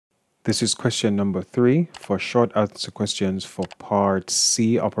This is question number 3 for short answer questions for part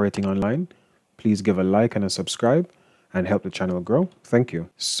C, operating online. Please give a like and a subscribe and help the channel grow. Thank you.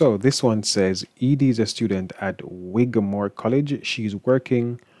 So this one says Edie is a student at Wigmore College. She's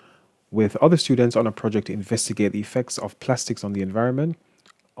working with other students on a project to investigate the effects of plastics on the environment.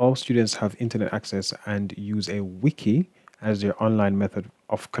 All students have internet access and use a wiki as their online method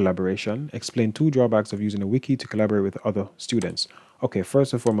of collaboration. Explain 2 drawbacks of using a wiki to collaborate with other students. Okay,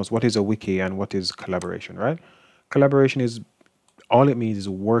 first and foremost, what is a wiki and what is collaboration, right? Collaboration is all it means is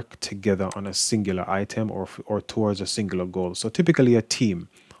work together on a singular item or towards a singular goal. So typically a team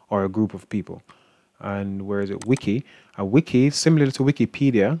or a group of people. And where is it? Wiki. A wiki, similar to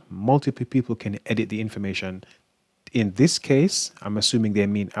Wikipedia, multiple people can edit the information. In this case, I'm assuming they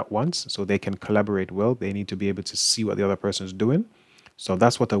mean at once, so they can collaborate well. They need to be able to see what the other person is doing. So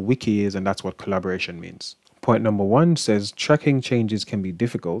that's what a wiki is, and that's what collaboration means. Point number 1 says tracking changes can be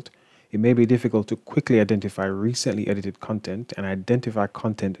difficult. It may be difficult to quickly identify recently edited content and identify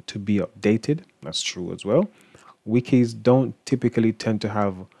content to be updated. That's true as well. Wikis don't typically tend to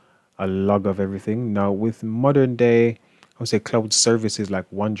have a log of everything. Now, with modern day, I would say cloud services like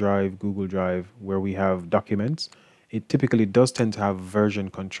OneDrive, Google Drive, where we have documents, it typically does tend to have version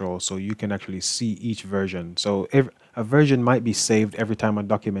control, so you can actually see each version. So a version might be saved every time a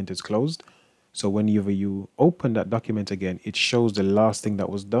document is closed. So whenever you open that document again, it shows the last thing that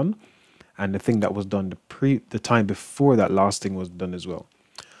was done and the thing that was done the time before that last thing was done as well.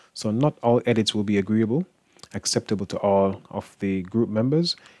 So not all edits will be acceptable to all of the group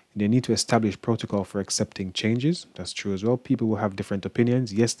members. They need to establish protocol for accepting changes. That's true as well. People will have different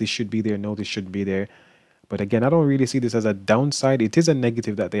opinions. Yes, this should be there. No, this shouldn't be there. But again, I don't really see this as a downside. It is a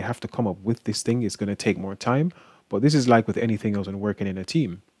negative that they have to come up with this thing. It's going to take more time. But this is like with anything else when working in a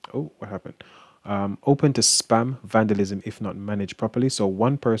team. Oh, what happened? Open to spam, vandalism, if not managed properly. So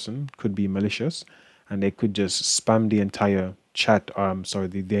one person could be malicious and they could just spam the entire chat,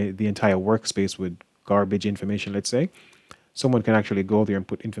 the entire workspace with garbage information, let's say. Someone can actually go there and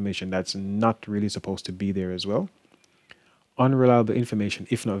put information that's not really supposed to be there as well. Unreliable information,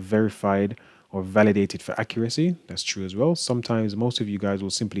 if not verified or validated for accuracy. That's true as well. Sometimes most of you guys will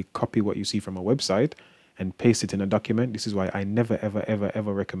simply copy what you see from a website and paste it in a document. This is why I never, ever, ever,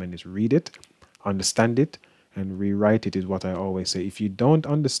 ever recommend this. Read it, understand it, and rewrite it is what I always say. If you don't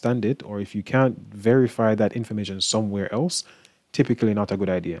understand it or if you can't verify that information somewhere else, typically not a good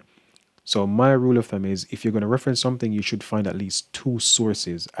idea. So my rule of thumb is if you're going to reference something, you should find at least 2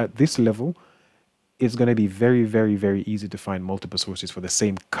 sources. At this level, it's going to be very, very, very easy to find multiple sources for the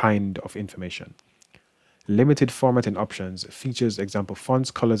same kind of information. Limited format and options features example fonts,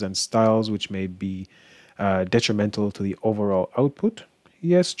 colors, and styles, which may be detrimental to the overall output.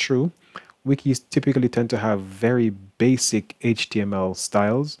 Yes, true. Wikis typically tend to have very basic HTML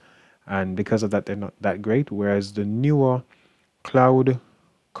styles, and because of that, they're not that great. Whereas the newer cloud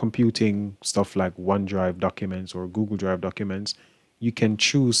computing stuff like OneDrive documents or Google Drive documents, you can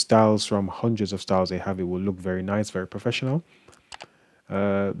choose styles from hundreds of styles they have. It will look very nice, very professional.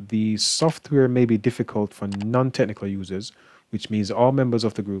 The software may be difficult for non-technical users, which means all members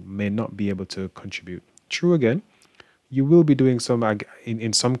of the group may not be able to contribute. True again. You will be doing some,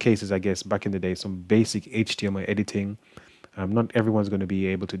 in some cases, I guess, back in the day, some basic HTML editing. Not everyone's going to be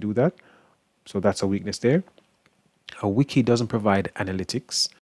able to do that. So that's a weakness there. A wiki doesn't provide analytics.